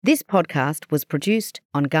This podcast was produced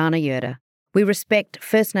on Kaurna Yurta. We respect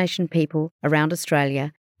First Nation people around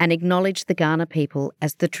Australia and acknowledge the Kaurna people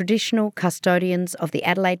as the traditional custodians of the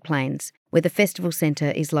Adelaide Plains, where the festival centre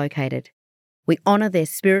is located. We honour their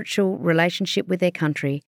spiritual relationship with their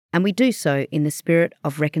country, and we do so in the spirit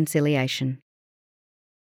of reconciliation.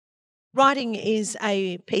 Writing is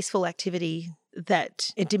a peaceful activity that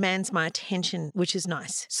it demands my attention, which is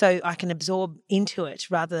nice. So I can absorb into it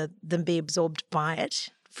rather than be absorbed by it.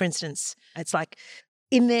 For instance, it's like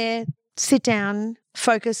in there, sit down,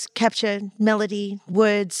 focus, capture melody,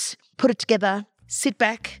 words, put it together, sit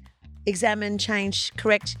back, examine, change,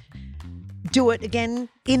 correct, do it again,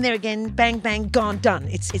 in there again, bang, bang, gone, done.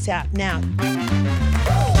 It's out now.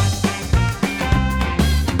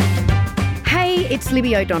 Hey, it's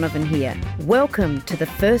Libby O'Donovan here. Welcome to the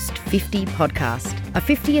First 50 podcast, a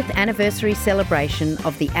 50th anniversary celebration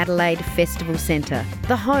of the Adelaide Festival Centre,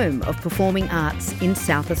 the home of performing arts in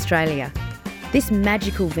South Australia. This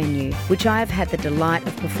magical venue, which I have had the delight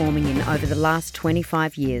of performing in over the last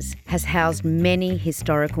 25 years, has housed many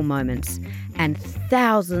historical moments and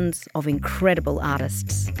thousands of incredible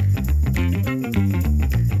artists.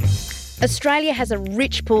 Australia has a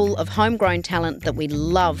rich pool of homegrown talent that we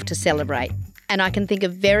love to celebrate. And I can think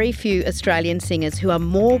of very few Australian singers who are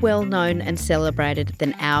more well known and celebrated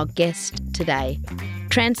than our guest today.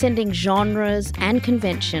 Transcending genres and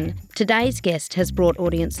convention, today's guest has brought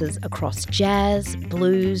audiences across jazz,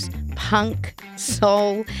 blues, punk,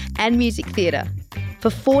 soul, and music theatre. For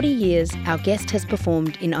 40 years, our guest has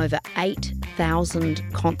performed in over 8,000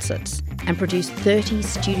 concerts and produced 30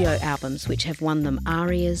 studio albums which have won them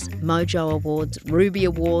ARIAs, Mojo Awards, Ruby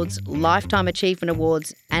Awards, Lifetime Achievement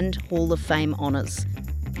Awards and Hall of Fame honours.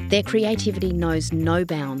 Their creativity knows no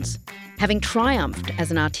bounds, having triumphed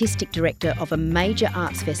as an artistic director of a major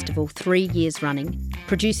arts festival 3 years running,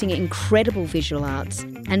 producing incredible visual arts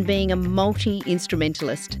and being a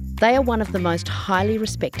multi-instrumentalist. They are one of the most highly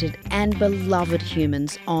respected and beloved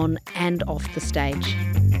humans on and off the stage.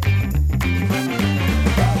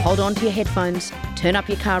 Hold on to your headphones, turn up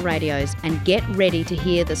your car radios and get ready to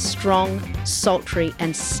hear the strong, sultry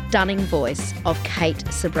and stunning voice of Kate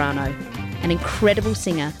Ceberano, an incredible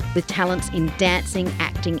singer with talents in dancing,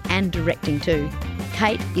 acting and directing too.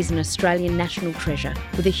 Kate is an Australian national treasure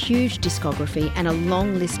with a huge discography and a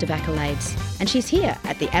long list of accolades. And she's here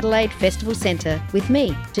at the Adelaide Festival Centre with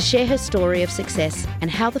me to share her story of success and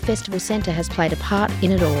how the Festival Centre has played a part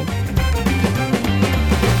in it all.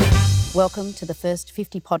 Welcome to the First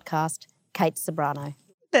 50 podcast, Kate Ceberano.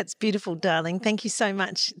 That's beautiful, darling. Thank you so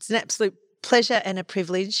much. It's an absolute pleasure and a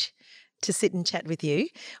privilege to sit and chat with you.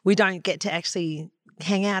 We don't get to actually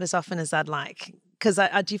hang out as often as I'd like, because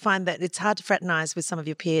I do find that it's hard to fraternise with some of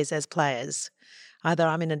your peers as players. Either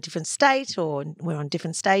I'm in a different state or we're on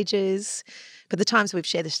different stages. But the times we've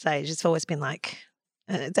shared the stage, it's always been like,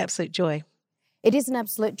 it's absolute joy. It is an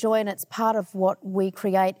absolute joy, and it's part of what we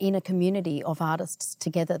create in a community of artists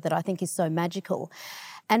together that I think is so magical.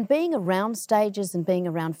 And being around stages and being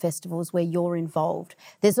around festivals where you're involved,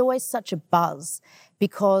 there's always such a buzz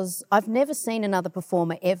because I've never seen another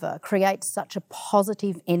performer ever create such a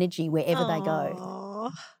positive energy wherever they go.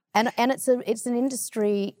 And it's an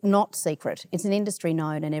industry not secret. It's an industry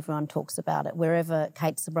known and everyone talks about it. Wherever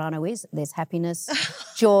Kate Ceberano is, there's happiness,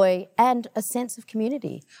 joy and a sense of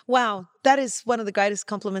community. Wow, that is one of the greatest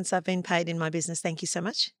compliments I've been paid in my business. Thank you so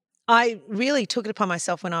much. I really took it upon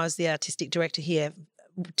myself when I was the artistic director here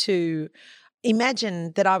to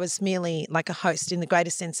imagine that I was merely like a host in the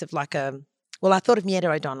greatest sense of like I thought of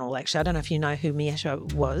Mietta O'Donnell actually. I don't know if you know who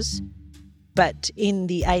Mietta was, but in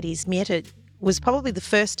the 80s, Mietta was probably the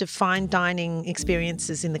first of fine dining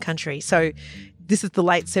experiences in the country. So this is the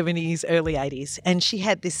late 70s, early 80s. And she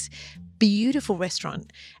had this beautiful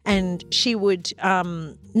restaurant and she would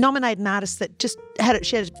nominate an artist that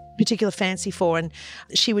she had a particular fancy for, and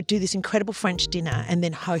she would do this incredible French dinner and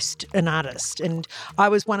then host an artist. And I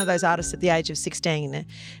was one of those artists at the age of 16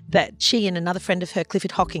 that she and another friend of her,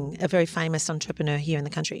 Clifford Hocking, a very famous entrepreneur here in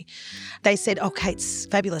the country, they said, oh, Kate's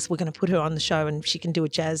fabulous, we're going to put her on the show and she can do a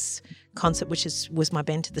jazz concert, which was my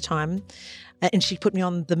bent at the time. And she put me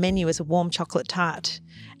on the menu as a warm chocolate tart.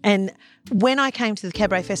 And when I came to the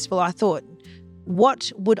Cabaret Festival, I thought,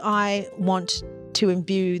 what would I want to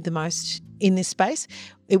imbue the most in this space?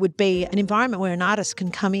 It would be an environment where an artist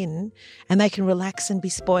can come in and they can relax and be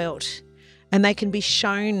spoilt and they can be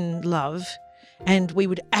shown love, and we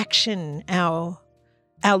would action our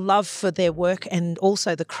love for their work and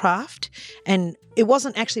also the craft. And it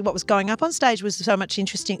wasn't actually what was going up on stage was so much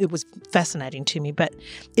interesting. It was fascinating to me, but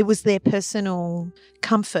it was their personal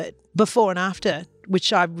comfort before and after,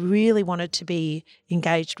 which I really wanted to be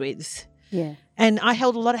engaged with. Yeah. And I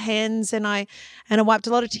held a lot of hands and I wiped a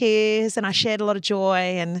lot of tears and I shared a lot of joy.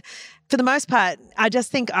 And for the most part, I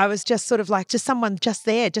just think I was just sort of like just someone just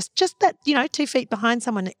there, just that, 2 feet behind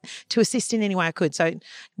someone to assist in any way I could. So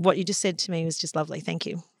what you just said to me was just lovely. Thank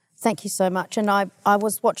you. Thank you so much. And I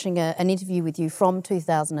was watching an interview with you from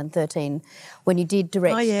 2013 when you did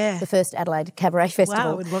direct the first Adelaide Cabaret Festival.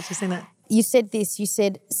 Wow, I would love to have seen that. You said this, you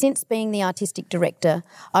said, since being the artistic director,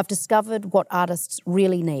 I've discovered what artists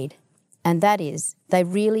really need. And that is, they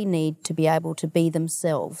really need to be able to be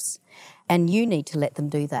themselves. And you need to let them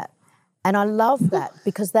do that. And I love that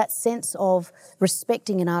because that sense of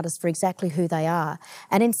respecting an artist for exactly who they are.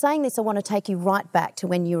 And in saying this, I want to take you right back to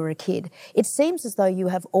when you were a kid. It seems as though you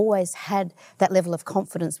have always had that level of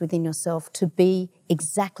confidence within yourself to be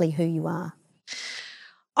exactly who you are.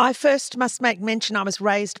 I first must make mention I was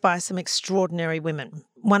raised by some extraordinary women,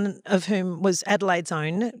 one of whom was Adelaide's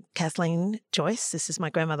own, Kathleen Joyce. This is my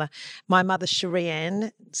grandmother. My mother, Cherie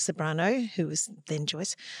Ann Ceberano, who was then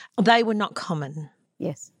Joyce. They were not common.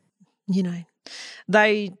 Yes.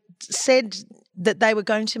 They said that they were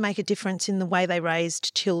going to make a difference in the way they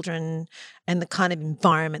raised children and the kind of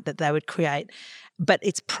environment that they would create. But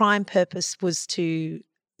its prime purpose was to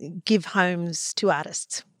give homes to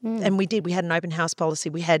artists. And we did. We had an open house policy.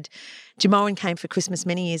 We had Jamoan came for Christmas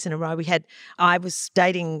many years in a row. I was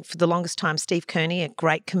dating for the longest time Steve Kearney, a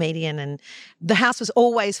great comedian, and the house was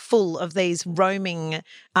always full of these roaming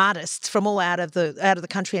artists from all out of the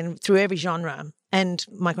country and through every genre. And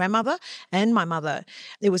my grandmother and my mother,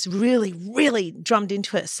 it was really, really drummed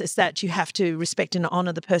into us is that you have to respect and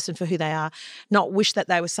honour the person for who they are, not wish that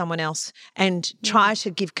they were someone else, and try to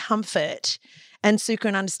give comfort and succour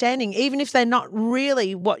and understanding, even if they're not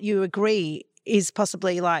really what you agree is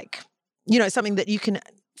possibly like, something that you can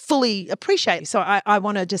fully appreciate. So I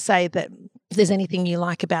want to just say that if there's anything you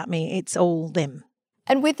like about me, it's all them.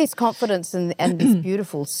 And with this confidence and this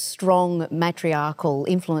beautiful, strong matriarchal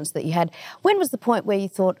influence that you had, when was the point where you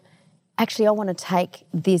thought, actually, I want to take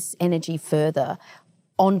this energy further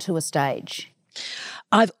onto a stage?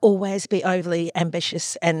 I've always been overly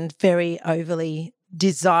ambitious and very overly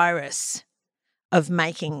desirous of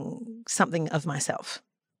making something of myself.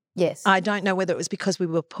 Yes. I don't know whether it was because we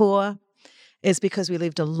were poor, it's because we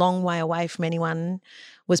lived a long way away from anyone,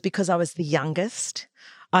 was because I was the youngest.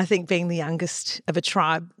 I think being the youngest of a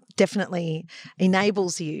tribe definitely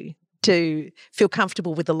enables you to feel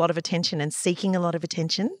comfortable with a lot of attention and seeking a lot of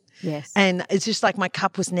attention. Yes. And it's just like my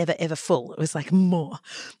cup was never, ever full. It was like more,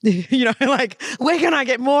 like where can I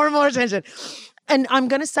get more and more attention? And I'm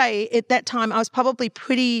going to say at that time I was probably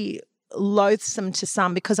pretty loathsome to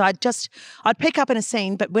some because I'd pick up in a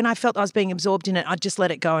scene, but when I felt I was being absorbed in it, I'd just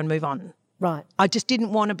let it go and move on. Right. I just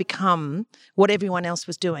didn't want to become what everyone else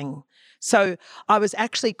was doing. So I was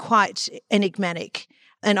actually quite enigmatic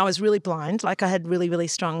and I was really blind, like I had really, really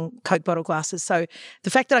strong Coke bottle glasses. So the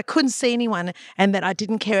fact that I couldn't see anyone and that I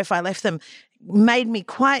didn't care if I left them made me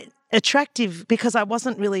quite attractive because I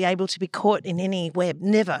wasn't really able to be caught in any web,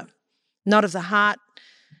 never. Not of the heart,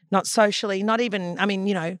 not socially, not even,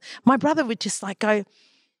 my brother would just like go,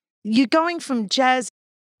 you're going from jazz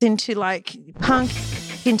into like punk,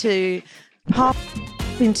 into pop,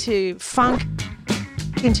 into funk,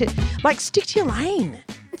 into like stick to your lane.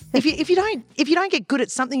 If you don't get good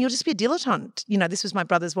at something, you'll just be a dilettante. This was my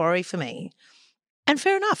brother's worry for me. And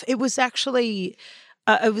fair enough. It was actually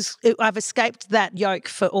I've escaped that yoke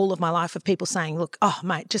for all of my life of people saying, look, oh,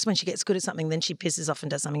 mate, just when she gets good at something, then she pisses off and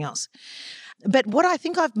does something else. But what I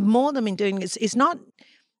think I've more than been doing is not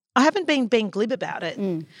 – I haven't been being glib about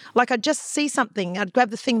it. Like I'd just see something. I'd grab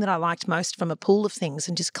the thing that I liked most from a pool of things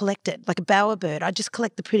and just collect it like a bowerbird. I'd just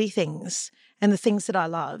collect the pretty things and the things that I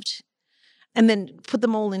loved and then put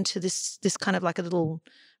them all into this kind of like a little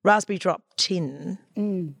raspberry drop tin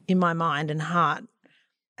in my mind and heart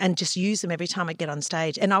and just use them every time I get on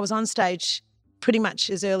stage. And I was on stage pretty much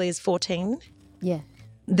as early as 14. Yeah.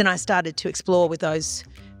 Then I started to explore with those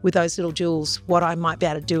little jewels what I might be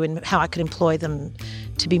able to do and how I could employ them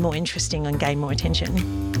to be more interesting and gain more attention.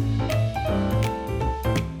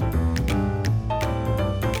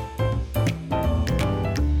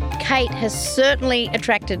 Kate has certainly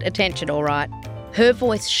attracted attention, all right. Her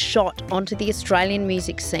voice shot onto the Australian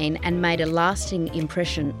music scene and made a lasting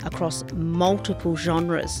impression across multiple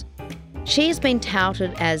genres. She has been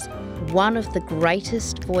touted as one of the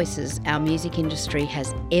greatest voices our music industry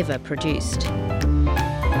has ever produced.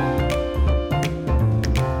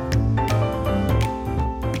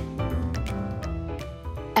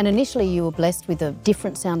 And initially you were blessed with a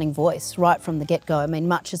different sounding voice right from the get-go. I mean,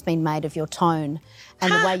 much has been made of your tone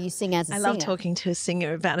and the way you sing as a singer. I love talking to a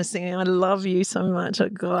singer about a singer. I love you so much, oh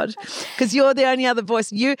God, because you're the only other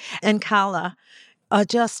voice. You and Carla are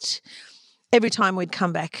just, every time we'd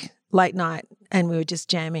come back late night and we were just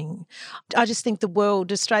jamming, I just think the world,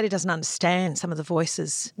 Australia doesn't understand some of the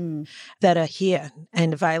voices that are here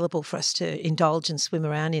and available for us to indulge and swim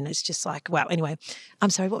around in. It's just like, wow. Anyway, I'm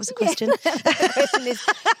sorry, what was the question? The question is,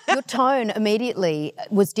 your tone immediately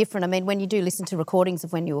was different. I mean, when you do listen to recordings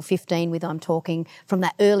of when you were 15 with I'm Talking, from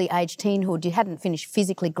that early age teenhood, you hadn't finished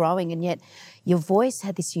physically growing, and yet your voice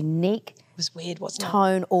had this unique It was weird, wasn't it?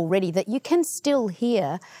 Tone already that you can still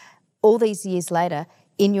hear all these years later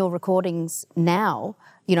in your recordings now.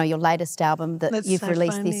 You know, your latest album that you've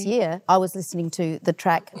released this year, I was listening to the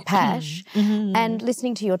track Pash and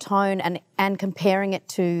listening to your tone and comparing it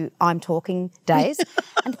to I'm Talking days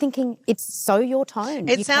and thinking it's so your tone.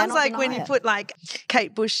 It sounds like when you put like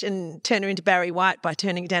Kate Bush and turn her into Barry White by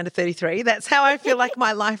turning it down to 33. That's how I feel like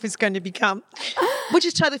my life is going to become, which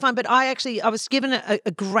is totally fine. But I was given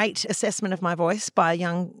a great assessment of my voice by a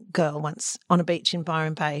young girl once on a beach in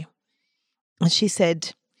Byron Bay. And she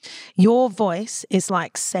said, your voice is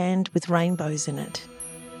like sand with rainbows in it.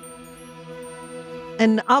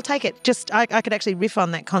 And I'll take it. Just I could actually riff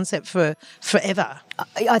on that concept for forever.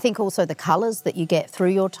 I think also the colours that you get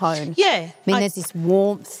through your tone. Yeah. I mean, there's this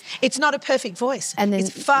warmth. It's not a perfect voice. And then,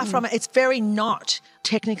 it's far from it. It's very not,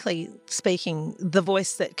 technically speaking, the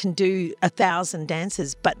voice that can do 1,000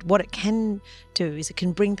 dances. But what it can do is it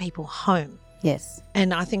can bring people home. Yes.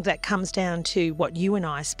 And I think that comes down to what you and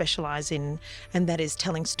I specialise in, and that is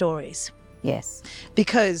telling stories. Yes.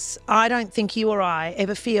 Because I don't think you or I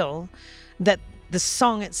ever feel that the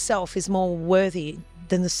song itself is more worthy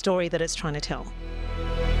than the story that it's trying to tell.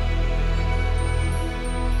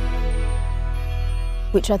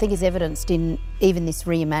 Which I think is evidenced in even this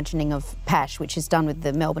reimagining of Pash, which is done with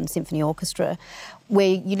the Melbourne Symphony Orchestra, where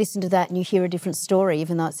you listen to that and you hear a different story,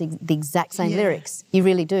 even though it's the exact same lyrics. You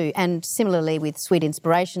really do. And similarly with Sweet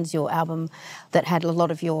Inspirations, your album that had a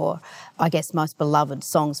lot of your, I guess, most beloved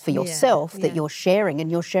songs for yourself that you're sharing,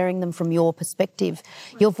 and you're sharing them from your perspective.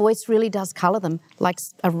 Your voice really does colour them like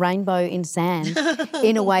a rainbow in sand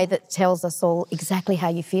in a way that tells us all exactly how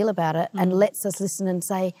you feel about it and lets us listen and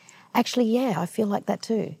say, actually, yeah, I feel like that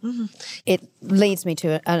too. Mm-hmm. It leads me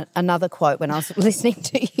to another quote when I was listening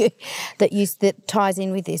to you that ties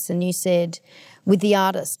in with this, and you said, with the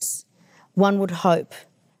artists, one would hope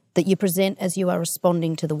that you present as you are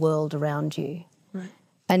responding to the world around you. Right.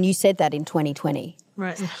 And you said that in 2020.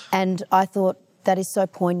 Right. And I thought that is so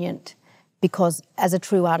poignant, because as a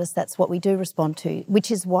true artist, that's what we do respond to, which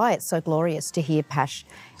is why it's so glorious to hear Pash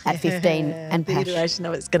at 15 and Pash. The iteration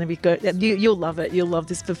of it's going to be good. You'll love it. You'll love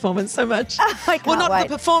this performance so much. I can't not wait.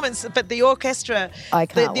 The performance, but the orchestra. I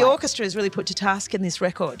can't the orchestra is really put to task in this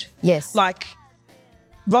record. Yes. Like,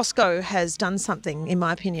 Roscoe has done something, in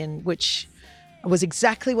my opinion, which was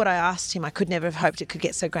exactly what I asked him. I could never have hoped it could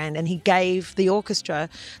get so grand. And he gave the orchestra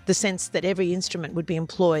the sense that every instrument would be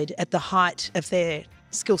employed at the height of their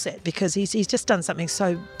skill set, because he's just done something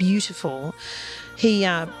so beautiful. He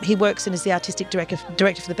works and is the artistic director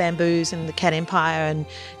for the Bamboos and the Cat Empire and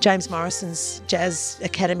James Morrison's Jazz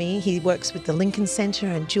Academy. He works with the Lincoln Centre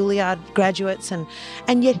and Juilliard graduates, and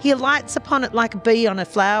yet he lights upon it like a bee on a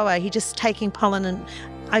flower. He just taking pollen, and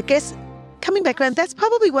I guess coming back around, that's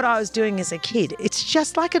probably what I was doing as a kid. It's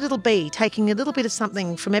just like a little bee, taking a little bit of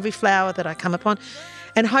something from every flower that I come upon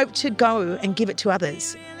and hope to go and give it to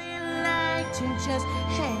others. To just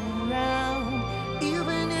hang around,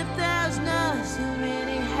 even if there's nothing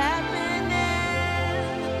really happening.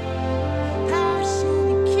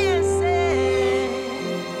 Passion kisses,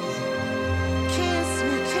 kiss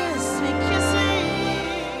me, kiss me, kiss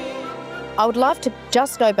me. I would love to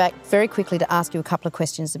just go back very quickly to ask you a couple of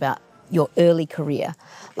questions about your early career.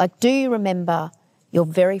 Like, do you remember your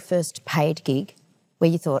very first paid gig where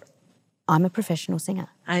you thought, I'm a professional singer?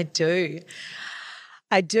 I do.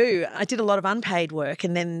 I did a lot of unpaid work,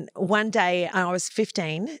 and then one day I was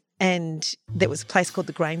 15 and there was a place called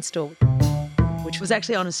the Grain Store, which was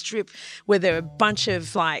actually on a strip where there were a bunch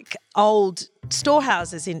of like old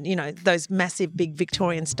storehouses in, you know, those massive big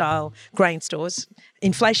Victorian style grain stores.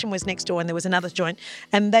 Inflation was next door and there was another joint,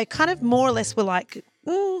 and they kind of more or less were like,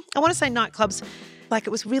 I want to say nightclubs. Like, it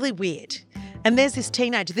was really weird. And there's this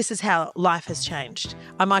teenager. This is how life has changed.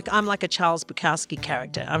 I'm like a Charles Bukowski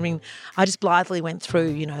character. I mean, I just blithely went through,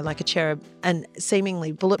 you know, like a cherub and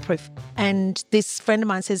seemingly bulletproof. And this friend of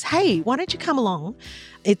mine says, hey, why don't you come along?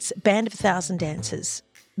 It's Band of 1,000 Dancers,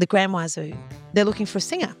 the Grand Wazoo. They're looking for a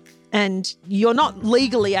singer. and you're not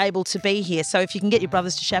legally able to be here. So if you can get your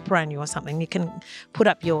brothers to chaperone you or something, you can put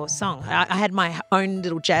up your song. I had my own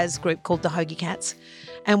little jazz group called the Hoagie Cats,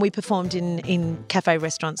 and we performed in cafe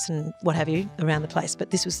restaurants and what have you around the place.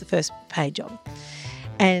 But this was the first paid job.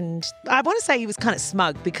 And I want to say he was kind of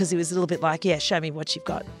smug because he was a little bit like, yeah, show me what you've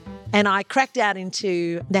got. And I cracked out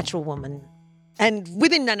into Natural Woman. And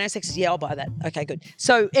within No Sexes, yeah, I'll buy that. Okay, good.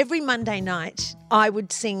 So every Monday night, I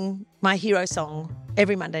would sing my hero song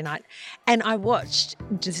every Monday night. And I watched,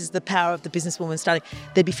 this is the power of the businesswoman starting,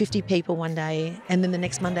 there'd be 50 people one day, and then the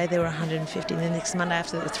next Monday there were 150, and the next Monday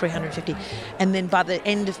after there were 350. And then by the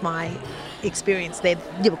end of my experience, there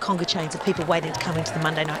were conga chains of people waiting to come into the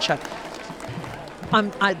Monday night show.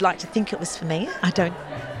 I'd like to think it was for me. I don't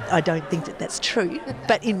think that that's true.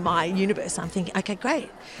 But in my universe, I'm thinking, okay, great.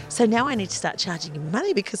 So now I need to start charging him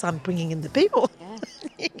money because I'm bringing in the people.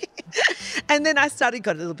 Yeah. And then I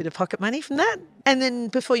got a little bit of pocket money from that. And then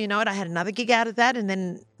before you know it, I had another gig out of that. And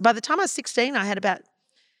then by the time I was 16, I had about,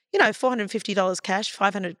 $450 cash,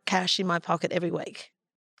 $500 cash in my pocket every week,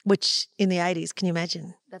 which in the 80s, can you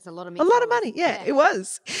imagine? That's a lot of money. A lot of money, yeah, it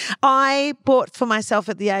was. I bought for myself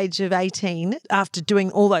at the age of 18 after doing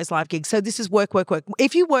all those live gigs. So this is work.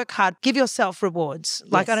 If you work hard, give yourself rewards.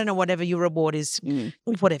 Like, yes. I don't know whatever your reward is,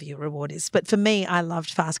 But for me, I loved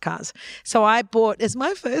fast cars. So I bought as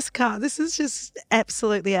my first car, this is just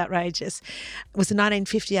absolutely outrageous, it was a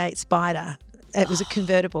 1958 Spider. It was a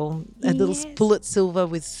convertible, a little bullet silver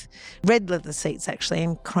with red leather seats actually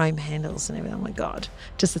and chrome handles and everything. Oh, my God.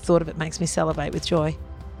 Just the thought of it makes me salivate with joy.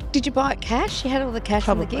 Did you buy it cash? You had all the cash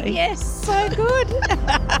Probably. From the gig? Yes, so good.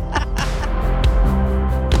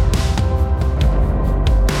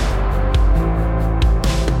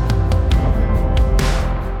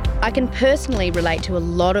 I can personally relate to a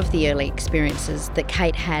lot of the early experiences that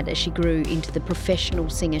Kate had as she grew into the professional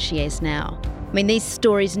singer she is now. I mean, these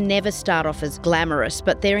stories never start off as glamorous,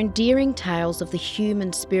 but they're endearing tales of the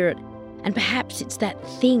human spirit. And perhaps it's that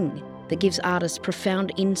thing that gives artists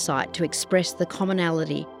profound insight to express the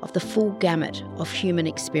commonality of the full gamut of human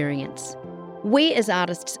experience. We as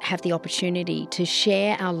artists have the opportunity to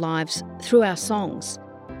share our lives through our songs,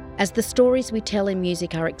 as the stories we tell in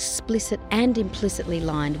music are explicit and implicitly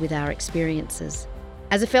lined with our experiences.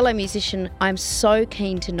 As a fellow musician, I'm so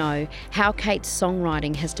keen to know how Kate's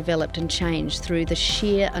songwriting has developed and changed through the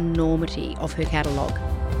sheer enormity of her catalogue.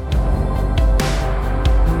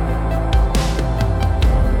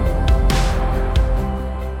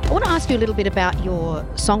 I want to ask you a little bit about your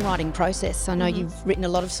songwriting process. I know you've written a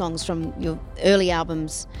lot of songs from your early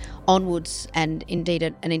albums onwards, and indeed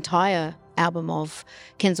an entire album of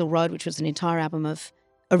Kensal Road, which was an entire album of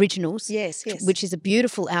originals. Yes. Which is a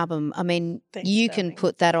beautiful album. I mean, Thanks, you darling. can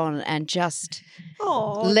put that on and just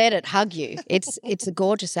let it hug you. It's a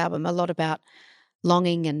gorgeous album, a lot about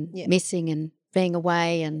longing and missing and being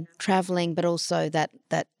away and travelling, but also that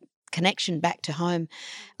connection back to home.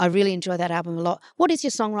 I really enjoy that album a lot. What is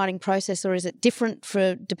your songwriting process, or is it different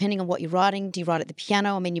depending on what you're writing? Do you write at the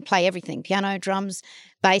piano? I mean, you play everything, piano, drums,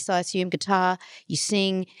 bass, I assume, guitar, you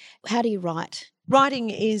sing. How do you write? Writing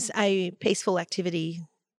is a peaceful activity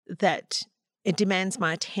that it demands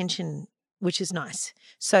my attention, which is nice.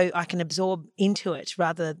 So I can absorb into it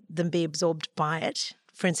rather than be absorbed by it.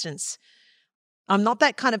 For instance, I'm not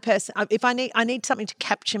that kind of person. If I need something to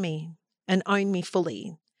capture me and own me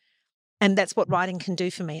fully. And that's what writing can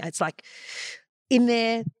do for me. It's like in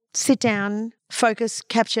there, sit down, focus,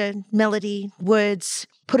 capture melody, words,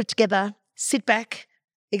 put it together, sit back,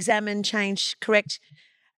 examine, change, correct,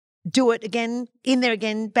 do it again, in there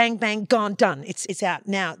again, bang, bang, gone, done. It's out.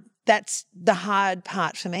 Now, that's the hard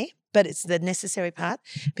part for me, but it's the necessary part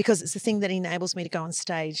because it's the thing that enables me to go on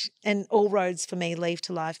stage. And all roads for me lead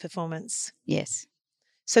to live performance. Yes.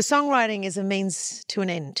 So songwriting is a means to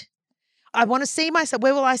an end. I want to see myself.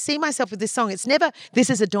 Where will I see myself with this song? It's never, this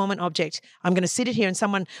is a dormant object. I'm going to sit it here and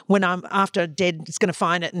someone, when I'm after dead, is going to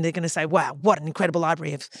find it and they're going to say, wow, what an incredible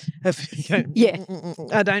library of Yeah.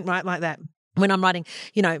 I don't write like that. When I'm writing,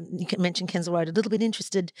 you can mention Kensal Road, a little bit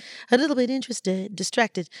interested,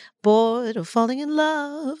 distracted, bored or falling in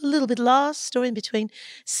love, a little bit lost or in between,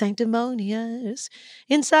 sanctimonious,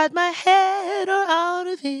 inside my head or out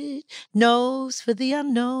of it, nose for the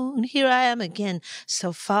unknown, here I am again,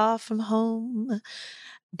 so far from home.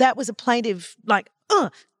 That was a plaintive,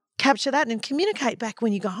 capture that and communicate back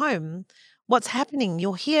when you go home. What's happening?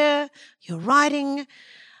 You're here, you're writing,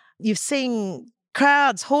 you've seen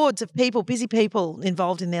crowds, hordes of people, busy people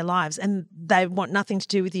involved in their lives, and they want nothing to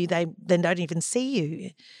do with you. They don't even see you.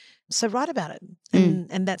 So write about it.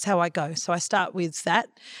 And that's how I go. So I start with that,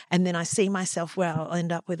 and then I see myself where I'll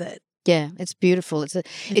end up with it. Yeah, it's beautiful.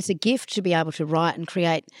 It's a gift to be able to write and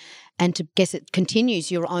create, and to guess it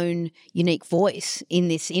continues your own unique voice in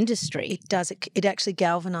this industry. It does. It actually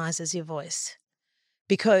galvanizes your voice,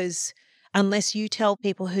 because unless you tell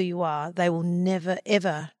people who you are, they will never,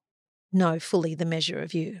 ever know fully the measure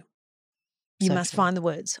of you. You So must true. find the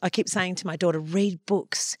words. I keep saying to my daughter, read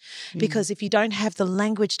books, because if you don't have the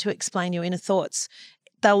language to explain your inner thoughts,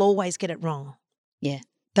 they'll always get it wrong. Yeah.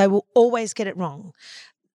 They will always get it wrong.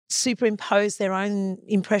 Superimpose their own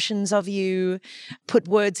impressions of you, put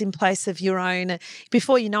words in place of your own.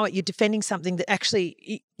 Before you know it, you're defending something that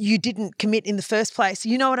actually you didn't commit in the first place.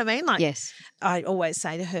 You know what I mean? Like, Yes. I always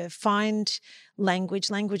say to her, find language.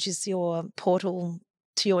 Language is your portal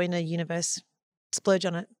to your inner universe. Splurge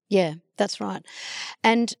on it. Yeah, that's right.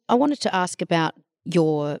 And I wanted to ask about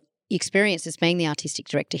your experience as being the artistic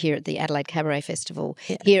director here at the Adelaide Cabaret Festival,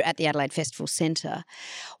 here at the Adelaide Festival Centre.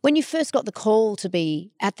 When you first got the call to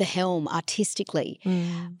be at the helm artistically,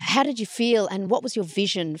 how did you feel, and what was your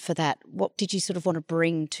vision for that? What did you sort of want to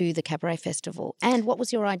bring to the Cabaret Festival, and what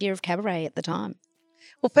was your idea of cabaret at the time?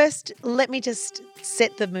 Well, first, let me just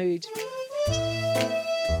set the mood.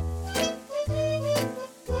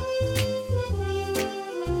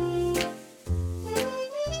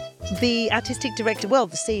 The artistic director, well,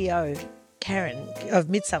 the CEO, Karen, of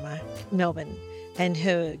Midsummer, Melbourne, and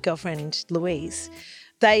her girlfriend, Louise,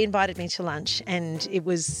 they invited me to lunch, and it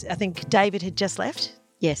was, I think David had just left.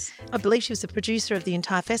 Yes. I believe she was the producer of the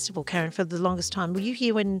entire festival, Karen, for the longest time. Were you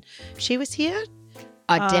here when she was here?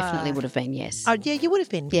 I definitely would have been, yes. Oh, yeah, you would have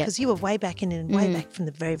been, because you were way back in and way back from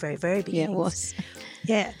the very, very, very beginning. Yeah, it was.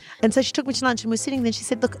 Yeah. And so she took me to lunch and we're sitting there and she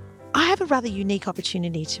said, look, I have a rather unique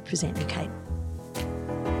opportunity to present you, Kate.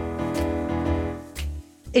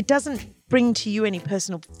 It doesn't bring to you any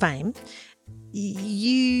personal fame.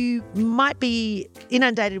 You might be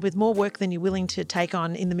inundated with more work than you're willing to take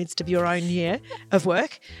on in the midst of your own year of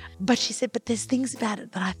work. But she said, but there's things about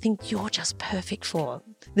it that I think you're just perfect for.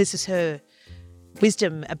 This is her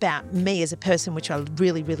wisdom about me as a person, which I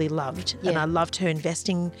really, really loved. Yeah. And I loved her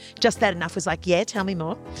investing. Just that enough was like, yeah, tell me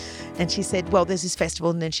more. And she said, well, there's this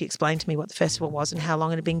festival. And then she explained to me what the festival was and how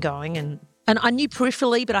long it had been going. And I knew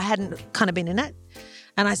peripherally, but I hadn't kind of been in it.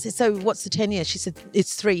 And I said, so what's the tenure? She said,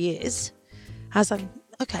 it's 3 years. I was like,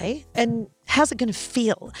 okay. And how's it going to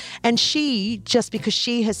feel? And she, just because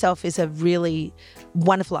she herself is a really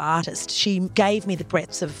wonderful artist, she gave me the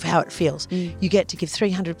breadths of how it feels. You get to give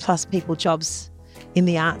 300 plus people jobs in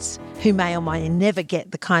the arts who may or may never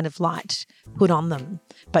get the kind of light put on them,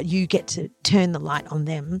 but you get to turn the light on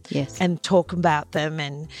them and talk about them,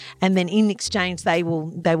 and then in exchange they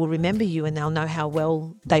will remember you, and they'll know how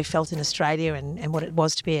well they felt in Australia and what it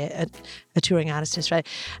was to be a touring artist in Australia.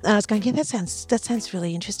 And I was going, yeah, that sounds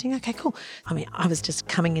really interesting. Okay, cool. I mean, I was just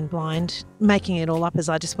coming in blind, making it all up as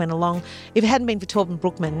I just went along. If it hadn't been for Torben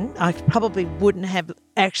Brookman, I probably wouldn't have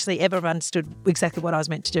actually ever understood exactly what I was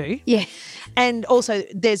meant to do. Yeah. And also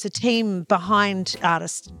there's a team behind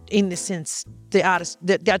artists in this sense, the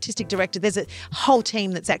artistic director, there's a whole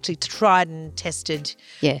team that's actually tried and tested,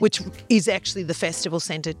 which is actually the festival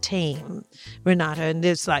centre team, Renato, and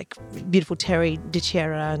there's like beautiful Terry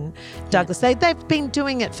DiCiera and Douglas. They've been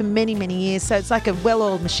doing it for many, many years, so it's like a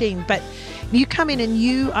well-oiled machine. But you come in and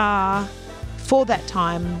you are, for that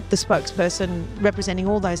time, the spokesperson representing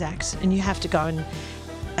all those acts, and you have to go and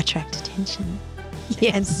attract attention.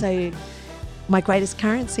 Yes. And so my greatest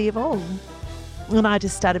currency of all. And I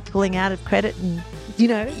just started pulling out of credit and,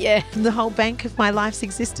 from the whole bank of my life's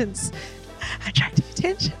existence, attracting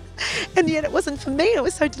attention. And yet it wasn't for me. I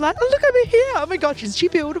was so delighted. Oh, look over here. Oh, my gosh, is she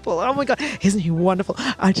beautiful? Oh, my God, isn't he wonderful?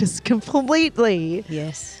 I just completely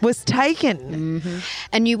was taken. Mm-hmm.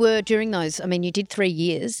 And you were, during those, I mean, you did 3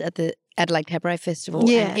 years at the Adelaide Cabaret Festival,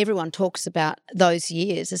 and everyone talks about those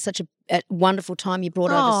years as such a wonderful time. You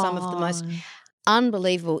brought over some of the most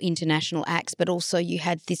unbelievable international acts, but also you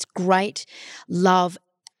had this great love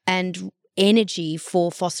and energy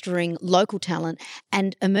for fostering local talent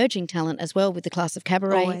and emerging talent as well with the Class of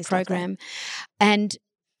Cabaret program. And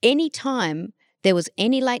any time there was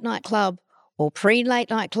any late night club or pre-late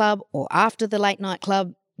night club or after the late night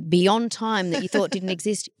club, beyond time that you thought didn't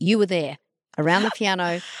exist, you were there around the piano.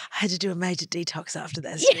 I had to do a major detox after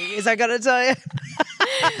that 3 years, I got to tell you.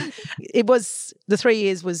 The 3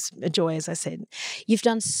 years was a joy, as I said. You've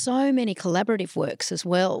done so many collaborative works as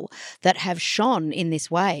well that have shone in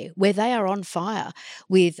this way, where they are on fire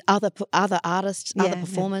with other artists, other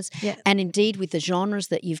performers, and indeed with the genres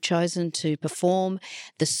that you've chosen to perform,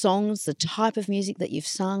 the songs, the type of music that you've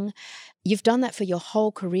sung. You've done that for your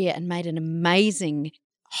whole career and made an amazing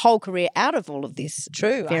whole career out of all of this.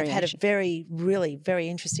 True. variation. I've had a very, really very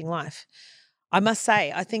interesting life. I must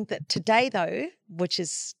say, I think that today, though, which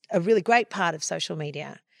is a really great part of social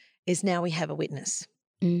media, is now we have a witness.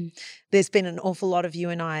 Mm. There's been an awful lot of you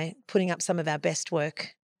and I putting up some of our best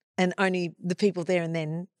work, and only the people there and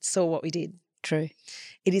then saw what we did. True.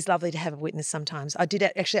 It is lovely to have a witness sometimes.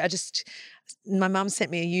 My mum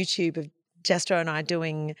sent me a YouTube of Jastro and I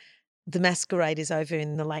doing the masqueraders over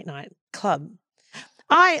in the late night club.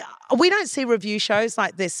 We don't see review shows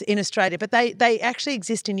like this in Australia, but they actually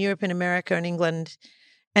exist in Europe and America and England.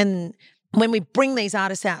 And when we bring these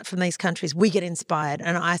artists out from these countries, we get inspired.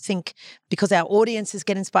 And I think because our audiences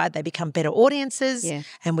get inspired, they become better audiences,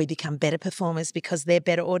 and we become better performers because they're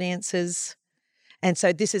better audiences. And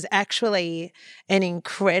so this is actually an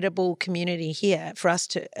incredible community here for us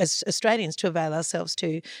to, as Australians, to avail ourselves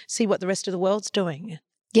to see what the rest of the world's doing.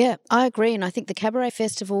 Yeah, I agree. And I think the Cabaret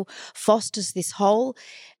Festival fosters this whole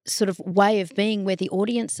sort of way of being where the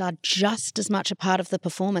audience are just as much a part of the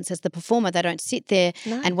performance as the performer. They don't sit there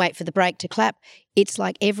and wait for the break to clap. It's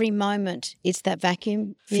like every moment, it's that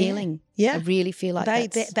vacuum feeling. Yeah. I really feel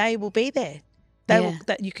like they will be there.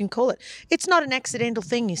 That you can call it. It's not an accidental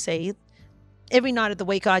thing, you see. Every night of the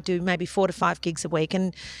week I do maybe 4 to 5 gigs a week,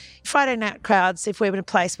 and Friday night crowds, if we're in a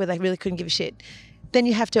place where they really couldn't give a shit, then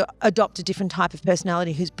you have to adopt a different type of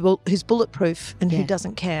personality who's bulletproof and who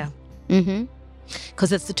doesn't care. Mm-hmm.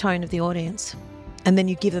 Because it's the tone of the audience. And then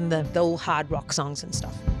you give them the all hard rock songs and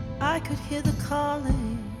stuff. I could hear the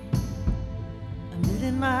calling a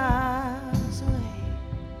million miles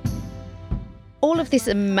away. All of this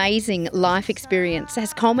amazing life experience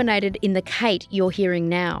has culminated in the Kate you're hearing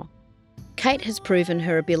now. Kate has proven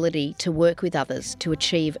her ability to work with others to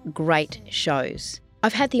achieve great shows.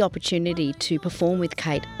 I've had the opportunity to perform with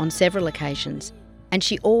Kate on several occasions, and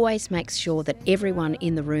she always makes sure that everyone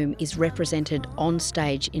in the room is represented on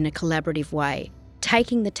stage in a collaborative way,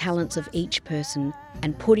 taking the talents of each person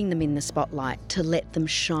and putting them in the spotlight to let them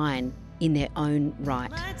shine in their own right.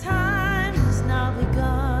 My time has now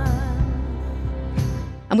begun.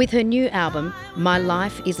 And with her new album, My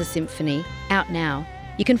Life is a Symphony, out now,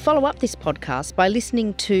 you can follow up this podcast by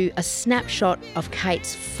listening to a snapshot of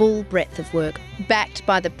Kate's full breadth of work, backed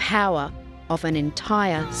by the power of an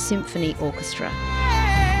entire symphony orchestra.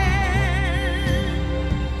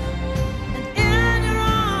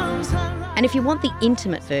 And if you want the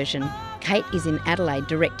intimate version, Kate is in Adelaide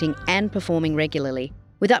directing and performing regularly,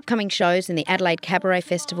 with upcoming shows in the Adelaide Cabaret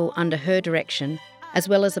Festival under her direction, as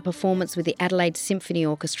well as a performance with the Adelaide Symphony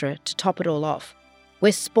Orchestra to top it all off.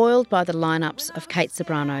 We're spoiled by the lineups of Kate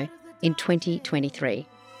Ceberano in 2023.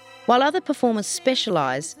 While other performers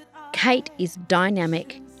specialise, Kate is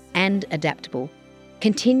dynamic and adaptable,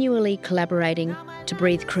 continually collaborating to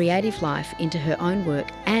breathe creative life into her own work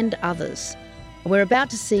and others. We're about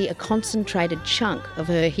to see a concentrated chunk of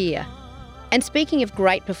her here. And speaking of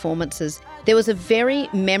great performances, there was a very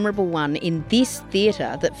memorable one in this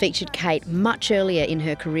theatre that featured Kate much earlier in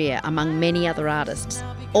her career among many other artists,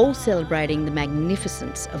 all celebrating the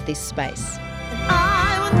magnificence of this space.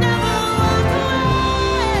 I will never walk away.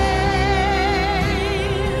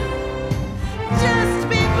 Just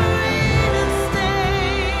be brave and stay.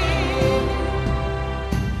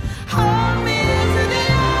 Hold me to the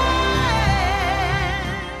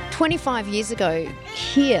end. 25 years ago,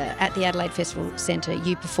 here at the Adelaide Festival Centre,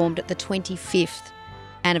 you performed at the 25th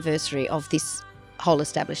anniversary of this whole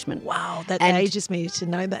establishment. Wow, that ages me to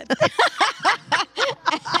know that.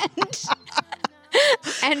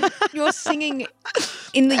 And you're singing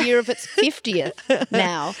in the year of its 50th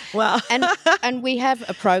now. Wow. And we have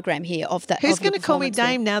a program here of that. Who's going to call me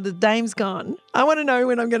Dame now that Dame's gone? I want to know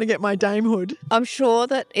when I'm going to get my damehood. I'm sure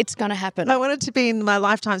that it's going to happen. I want it to be in my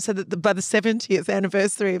lifetime so that by the 70th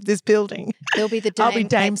anniversary of this building, there'll be the Dame, I'll be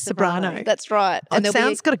Dame Kate Ceberano. That's right. And it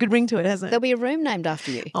sounds got a good ring to it, hasn't it? There'll be a room named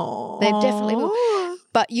after you. Oh, They definitely will.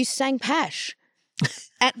 But you sang Pash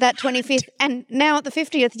at that 25th, and now at the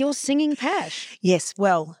 50th, you're singing Pash. Yes,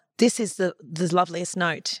 well, this is the loveliest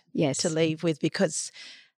note to leave with, because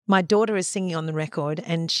my daughter is singing on the record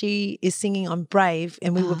and she is singing on Brave,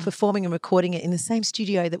 and we were performing and recording it in the same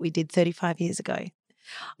studio that we did 35 years ago.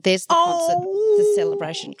 There's the concert, the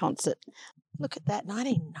celebration concert. Look at that,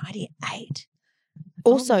 1998.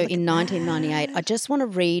 Also in 1998, I just want to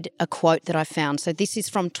read a quote that I found. So this is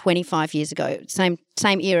from 25 years ago, same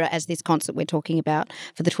era as this concert we're talking about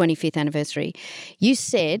for the 25th anniversary. You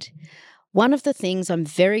said, "One of the things I'm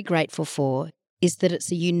very grateful for is that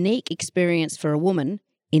it's a unique experience for a woman,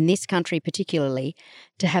 in this country particularly,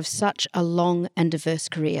 to have such a long and diverse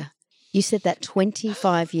career." You said that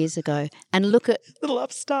 25 years ago, and look at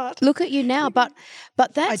you now. But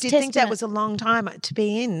that's I did think that was a long time to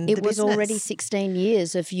be in the It was business. already 16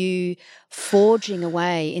 years of you forging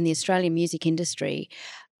away in the Australian music industry.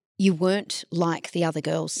 You weren't like the other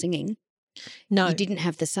girls singing. No. You didn't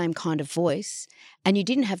have the same kind of voice, and you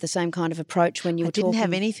didn't have the same kind of approach when you were talking. I didn't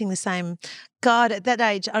have anything the same. God, at that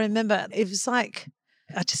age, I remember it was like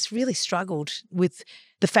I just really struggled with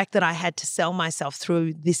the fact that I had to sell myself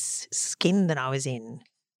through this skin that I was in.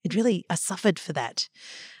 I suffered for that.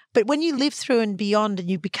 But when you live through and beyond and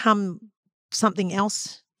you become something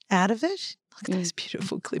else out of it, look at those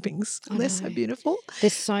beautiful clippings. They're so beautiful.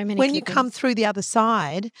 There's so many When clippings. you come through the other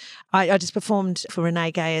side, I just performed for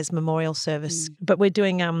Renee Gayer's memorial service, but we're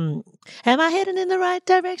doing Am I Heading in the Right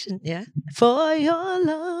Direction? Yeah. For your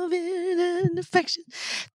love and affection.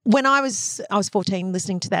 When I was 14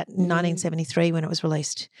 listening to that in 1973 when it was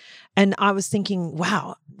released, and I was thinking,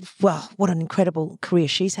 wow, well, what an incredible career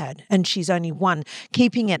she's had. And she's only one,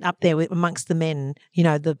 keeping it up there amongst the men, you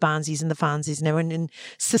know, the Barnsies and the Farnsies and everyone, and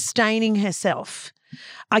sustaining herself.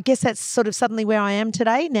 I guess that's sort of suddenly where I am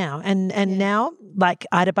today now. And now, like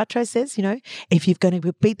Ida Buttrose says, you know, if you're going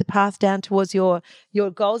to beat the path down towards your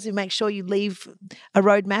goals, you make sure you leave a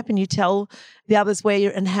roadmap and you tell the others where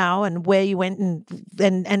and how and where you went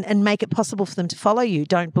and make it possible for them to follow you.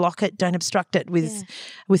 Don't block it. Don't obstruct it with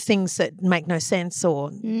things that make no sense or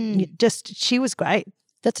she was great.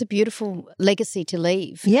 That's a beautiful legacy to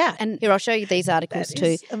leave. Yeah. And here, I'll show you these articles That too.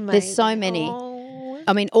 is amazing. There's so many. Oh.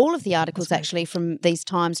 I mean, all of the articles actually from these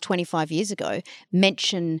times 25 years ago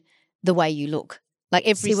mention the way you look. Like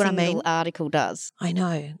every single article does. I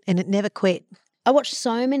know. And it never quit. I watched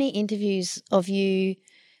so many interviews of you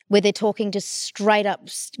where they're talking just straight up,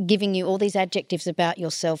 giving you all these adjectives about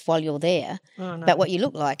yourself while you're there, about what you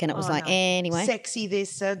look like. And it was anyway. Sexy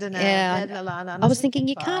this, I don't know. Yeah. Blah, blah, blah. I was thinking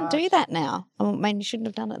you can't do that now. I mean, you shouldn't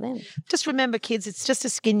have done it then. Just remember, kids, it's just a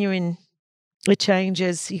skin you're in. It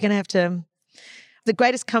changes. You're going to have to... The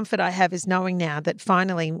greatest comfort I have is knowing now that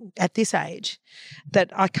finally at this age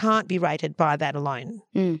that I can't be rated by that alone.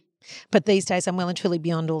 But these days I'm well and truly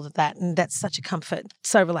beyond all of that, and that's such a comfort,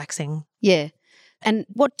 so relaxing. Yeah. And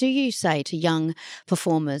what do you say to young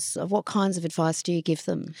performers? What kinds of advice do you give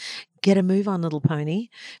them? Get a move on, little pony,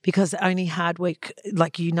 because only hard work,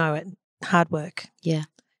 like you know it, hard work. Yeah.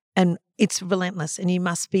 And it's relentless, and you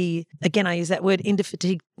must be, again, I use that word,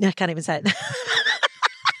 indefatigable. I can't even say it.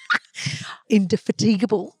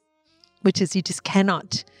 Indefatigable, which is you just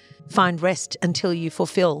cannot find rest until you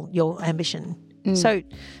fulfill your ambition. So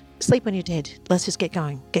sleep when you're dead. Let's just get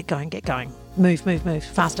going, get going, get going. Move, move, move.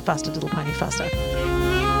 Faster, faster, little pony, faster.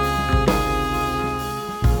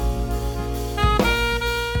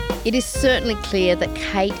 It is certainly clear that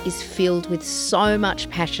Kate is filled with so much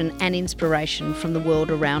passion and inspiration from the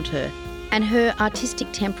world around her, and her artistic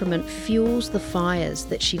temperament fuels the fires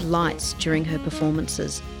that she lights during her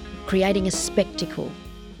performances, creating a spectacle,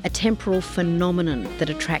 a temporal phenomenon that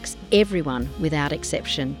attracts everyone without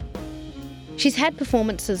exception. She's had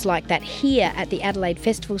performances like that here at the Adelaide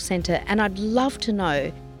Festival Centre, and I'd love to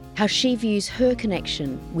know how she views her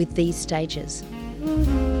connection with these stages.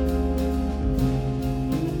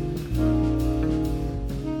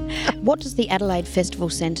 What does the Adelaide Festival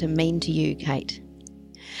Centre mean to you, Kate?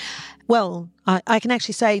 Well, I can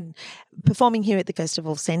actually say performing here at the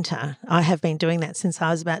Festival Centre, I have been doing that since I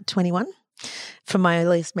was about 21, from my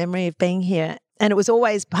earliest memory of being here. And it was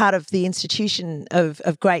always part of the institution of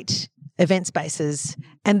great event spaces,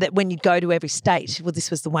 and that when you'd go to every state, well,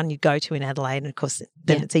 this was the one you'd go to in Adelaide, and of course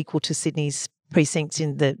then it's equal to Sydney's precincts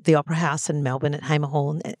in the Opera House and Melbourne at Hamer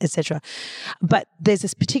Hall, etc. But there's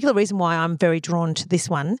this particular reason why I'm very drawn to this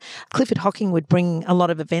one. Clifford Hocking would bring a lot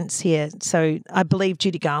of events here. So I believe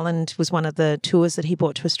Judy Garland was one of the tours that he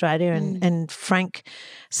brought to Australia, and Frank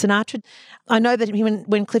Sinatra. I know that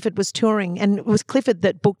when Clifford was touring, and it was Clifford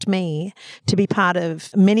that booked me to be part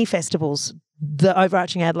of many festivals, the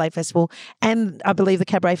overarching Adelaide Festival, and I believe the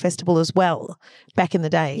Cabaret Festival as well, back in the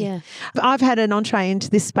day. Yeah. But I've had an entree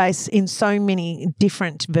into this space in so many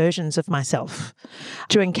different versions of myself.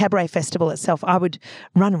 During Cabaret Festival itself, I would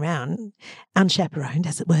run around unchaperoned,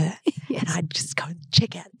 as it were, and I'd just go and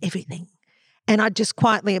check out everything. And I'd just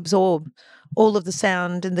quietly absorb all of the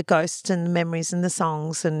sound and the ghosts and the memories and the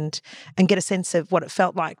songs, and get a sense of what it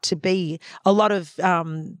felt like to be a lot of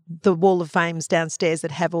the Wall of Fames downstairs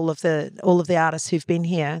that have all of the artists who've been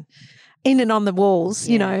here in and on the walls,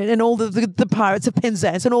 you know, and all the Pirates of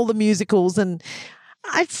Penzance and all the musicals, and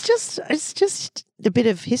it's just a bit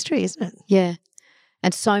of history, isn't it? Yeah.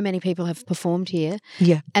 And so many people have performed here.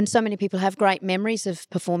 Yeah. And so many people have great memories of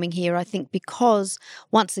performing here, I think, because,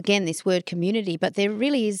 once again, this word community, but there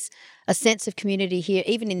really is a sense of community here.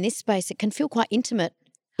 Even in this space, it can feel quite intimate,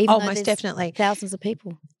 even though most there's definitely. thousands of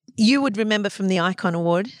people. You would remember from the Icon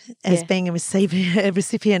Award as being a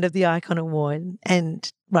recipient of the Icon Award,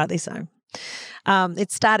 and rightly so.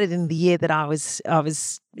 It started in the year that I was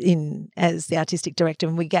in as the artistic director,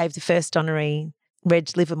 and we gave the first honorary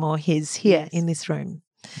Reg Livermore his here in this room.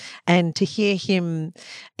 And to hear him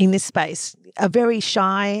in this space, a very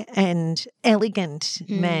shy and elegant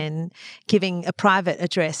man giving a private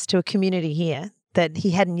address to a community here that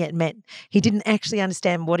he hadn't yet met. He didn't actually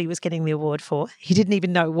understand what he was getting the award for. He didn't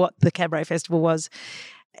even know what the Cabaret Festival was.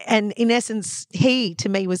 And in essence, he, to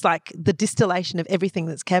me, was like the distillation of everything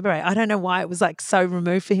that's cabaret. I don't know why it was like so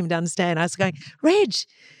removed for him to understand. I was going,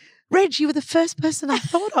 Reg, you were the first person I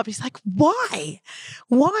thought of. He's like, why?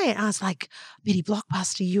 And I was like, Betty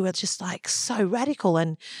Blockbuster, you are just like so radical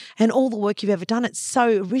and all the work you've ever done, it's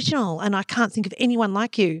so original and I can't think of anyone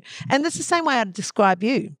like you. And that's the same way I'd describe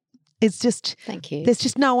you. It's just, thank you. There's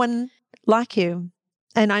just no one like you.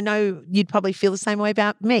 And I know you'd probably feel the same way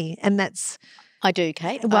about me. And that's... I do,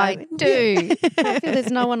 Kate. I do. I feel there's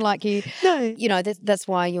no one like you. No. You know, that's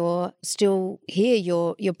why you're still here.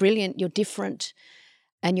 You're brilliant. You're different.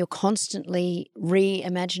 And you're constantly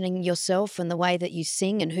reimagining yourself and the way that you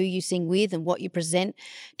sing and who you sing with and what you present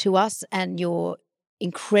to us. And your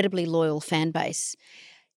incredibly loyal fan base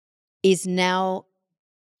is now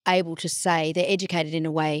able to say, they're educated in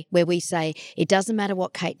a way where we say, it doesn't matter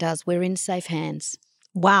what Kate does, we're in safe hands.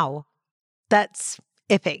 Wow. That's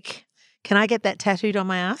epic. Can I get that tattooed on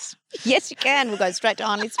my ass? Yes, you can. We'll go straight to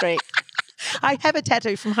Hindley Street. I have a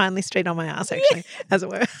tattoo from Hindley Street on my ass, actually, as it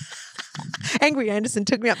were. Angry Anderson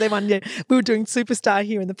took me up there one day. We were doing Superstar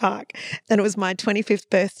here in the park, and it was my 25th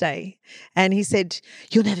birthday. And he said,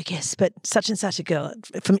 you'll never guess, but such and such a girl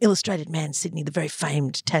from Illustrated Man, Sydney, the very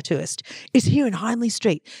famed tattooist, is here in Hindley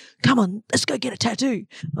Street. Come on, let's go get a tattoo.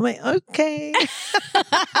 I'm like, okay.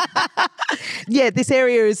 Yeah, this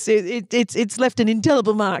area is it's left an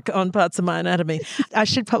indelible mark on parts of my anatomy. I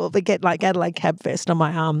should probably get like Adelaide Cab Fest on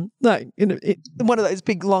my arm, like one of those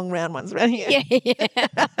big long round ones around here. Yeah.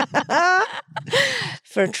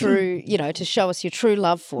 For a true, to show us your true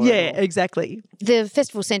love for it. Yeah, exactly. The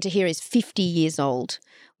festival centre here is 50 years old.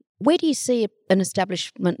 Where do you see an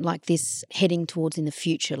establishment like this heading towards in the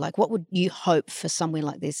future? Like, what would you hope for somewhere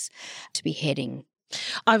like this to be heading?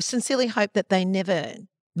 I sincerely hope that they never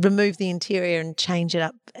remove the interior and change it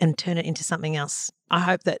up and turn it into something else. I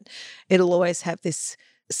hope that it'll always have this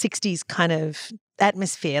 60s kind of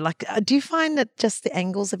atmosphere. Like, do you find that just the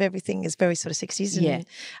angles of everything is very sort of 60s?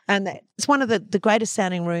 And that it's one of the greatest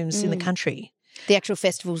sounding rooms in the country. The actual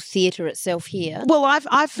festival theatre itself here. Well,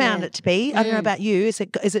 I've found it to be. I don't know about you. Is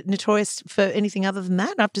it notorious for anything other than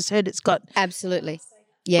that? I've just heard it's got... Absolutely.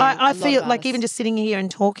 Yeah, I feel like even just sitting here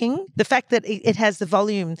and talking, the fact that it has the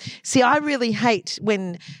volume. See, I really hate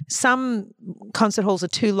when some concert halls are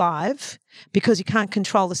too live because you can't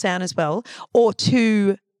control the sound as well, or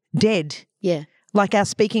too dead. Yeah. Like our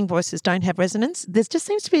speaking voices don't have resonance. There just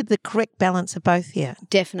seems to be the correct balance of both here.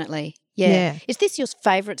 Definitely. Yeah. Is this your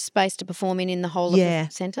favourite space to perform in the whole of the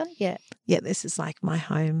centre? Yeah. Yeah, this is like my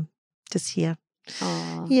home, just here.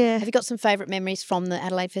 Oh. Yeah. Have you got some favourite memories from the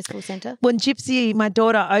Adelaide Festival Centre? When Gypsy, my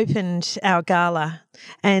daughter, opened our gala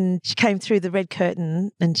and she came through the red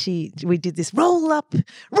curtain and we did this roll up,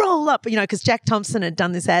 because Jack Thompson had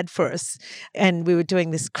done this ad for us and we were doing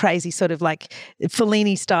this crazy sort of like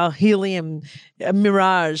Fellini-style helium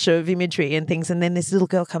mirage of imagery and things, and then this little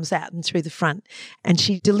girl comes out and through the front and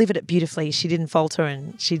she delivered it beautifully. She didn't falter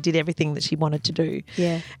and she did everything that she wanted to do.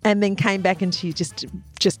 Yeah. And then came back and she just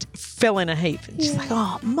fell in a heap. And she's like,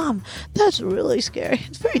 oh, Mum, that's really scary.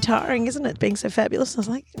 It's very tiring, isn't it, being so fabulous? And I was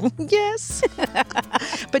like, yes.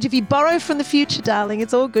 But if you borrow from the future, darling,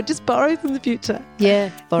 it's all good. Just borrow from the future. Yeah.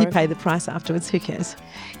 You pay the price afterwards. Who cares?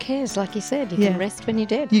 Who cares? Like you said, you can rest when you're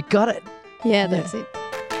dead. You got it. Yeah, that's it.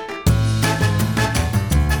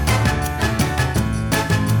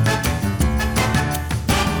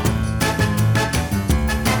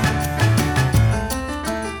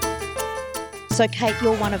 So, Kate,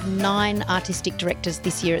 you're one of 9 artistic directors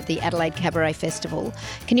this year at the Adelaide Cabaret Festival.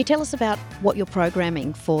 Can you tell us about what you're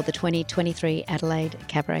programming for the 2023 Adelaide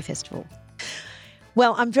Cabaret Festival?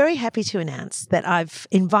 Well, I'm very happy to announce that I've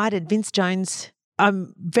invited Vince Jones.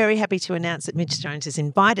 I'm very happy to announce that Vince Jones is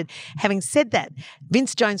invited. Having said that,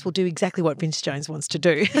 Vince Jones will do exactly what Vince Jones wants to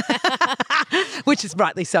do, which is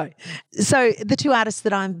rightly so. So the 2 artists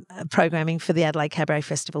that I'm programming for the Adelaide Cabaret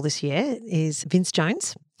Festival this year is Vince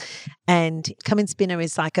Jones And Come In Spinner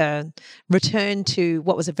is like a return to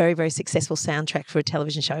what was a very, very successful soundtrack for a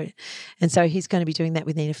television show. And so he's going to be doing that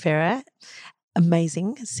with Nina Ferrer.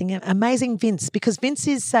 Amazing singer, amazing Vince, because Vince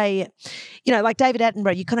is like David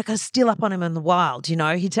Attenborough, you kind of got to still up on him in the wild, He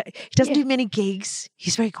doesn't do many gigs.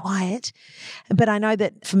 He's very quiet. But I know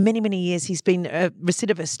that for many, many years he's been a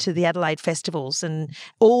recidivist to the Adelaide festivals, and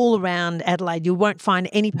all around Adelaide you won't find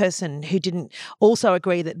any person who didn't also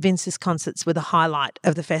agree that Vince's concerts were the highlight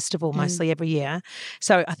of the festival mostly every year.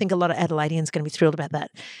 So I think a lot of Adelaideans are going to be thrilled about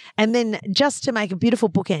that. And then just to make a beautiful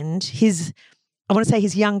bookend, his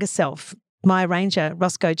younger self, my arranger,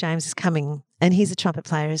 Roscoe James, is coming, and he's a trumpet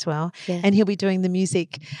player as well. Yeah. And he'll be doing the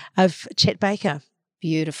music of Chet Baker.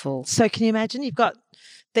 Beautiful. So can you imagine? You've got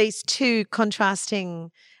these two contrasting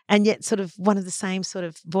and yet sort of one of the same sort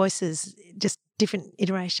of voices, just different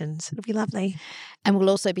iterations. It'll be lovely. And we'll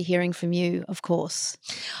also be hearing from you, of course.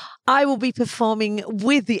 I will be performing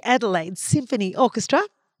with the Adelaide Symphony Orchestra.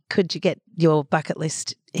 Could you get your bucket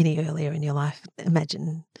list any earlier in your life?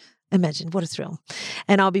 Imagine, what a thrill.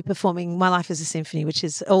 And I'll be performing My Life as a Symphony, which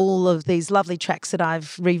is all of these lovely tracks that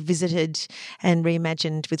I've revisited and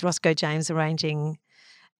reimagined with Roscoe James arranging.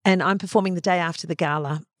 And I'm performing the day after the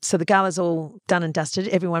gala. So the gala's all done and dusted.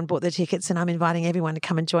 Everyone bought their tickets, and I'm inviting everyone to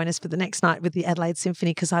come and join us for the next night with the Adelaide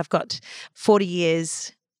Symphony, because I've got 40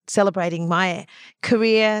 years celebrating my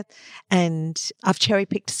career, and I've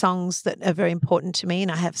cherry-picked songs that are very important to me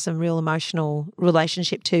and I have some real emotional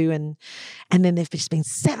relationship to, and then they've just been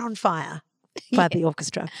set on fire by the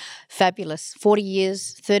orchestra. Fabulous. 40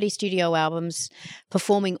 years, 30 studio albums,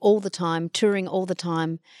 performing all the time, touring all the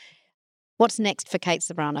time. What's next for Kate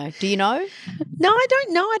Ceberano? Do you know? No, I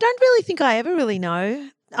don't know. I don't really think I ever really know.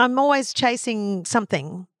 I'm always chasing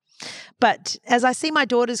something. But as I see my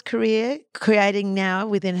daughter's career creating now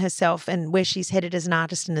within herself and where she's headed as an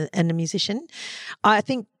artist and a musician, I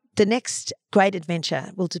think the next great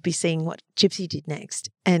adventure will be seeing what Gypsy did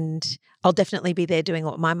next. And I'll definitely be there doing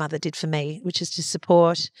what my mother did for me, which is to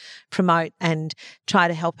support, promote, and try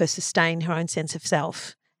to help her sustain her own sense of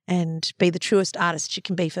self and be the truest artist she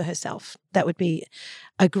can be for herself. That would be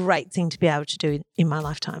a great thing to be able to do in my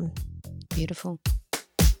lifetime. Beautiful.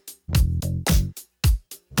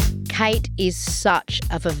 Kate is such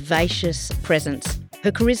a vivacious presence.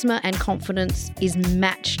 Her charisma and confidence is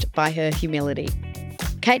matched by her humility.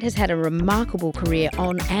 Kate has had a remarkable career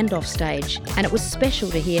on and off stage, and it was special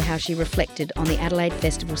to hear how she reflected on the Adelaide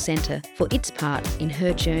Festival Centre for its part in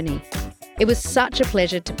her journey. It was such a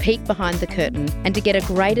pleasure to peek behind the curtain and to get a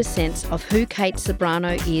greater sense of who Kate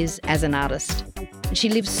Ceberano is as an artist. She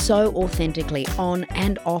lives so authentically on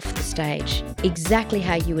and off the stage, exactly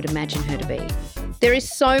how you would imagine her to be. There is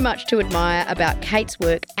so much to admire about Kate's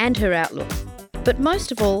work and her outlook. But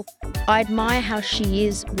most of all, I admire how she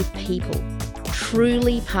is with people,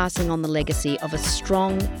 truly passing on the legacy of a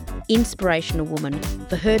strong, inspirational woman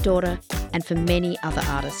for her daughter and for many other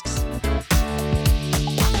artists.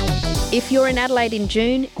 If you're in Adelaide in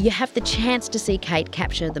June, you have the chance to see Kate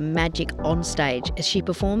capture the magic on stage as she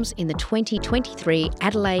performs in the 2023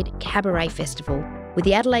 Adelaide Cabaret Festival with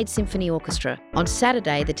the Adelaide Symphony Orchestra on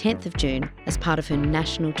Saturday the 10th of June as part of her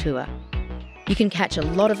national tour. You can catch a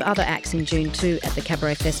lot of other acts in June too at the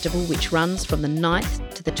Cabaret Festival, which runs from the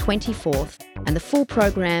 9th to the 24th, and the full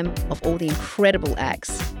program of all the incredible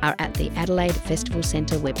acts are at the Adelaide Festival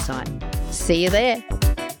Centre website. See you there.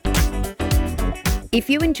 If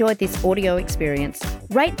you enjoyed this audio experience,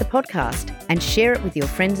 rate the podcast and share it with your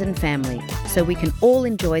friends and family so we can all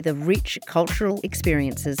enjoy the rich cultural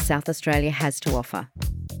experiences South Australia has to offer.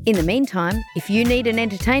 In the meantime, if you need an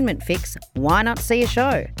entertainment fix, why not see a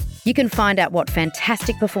show? You can find out what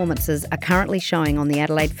fantastic performances are currently showing on the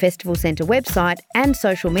Adelaide Festival Centre website and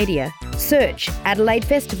social media. Search Adelaide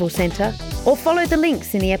Festival Centre or follow the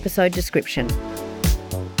links in the episode description.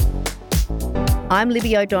 I'm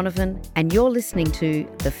Libby O'Donovan, and you're listening to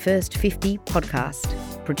The First 50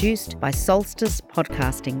 podcast, produced by Solstice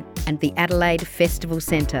Podcasting and the Adelaide Festival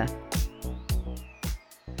Centre.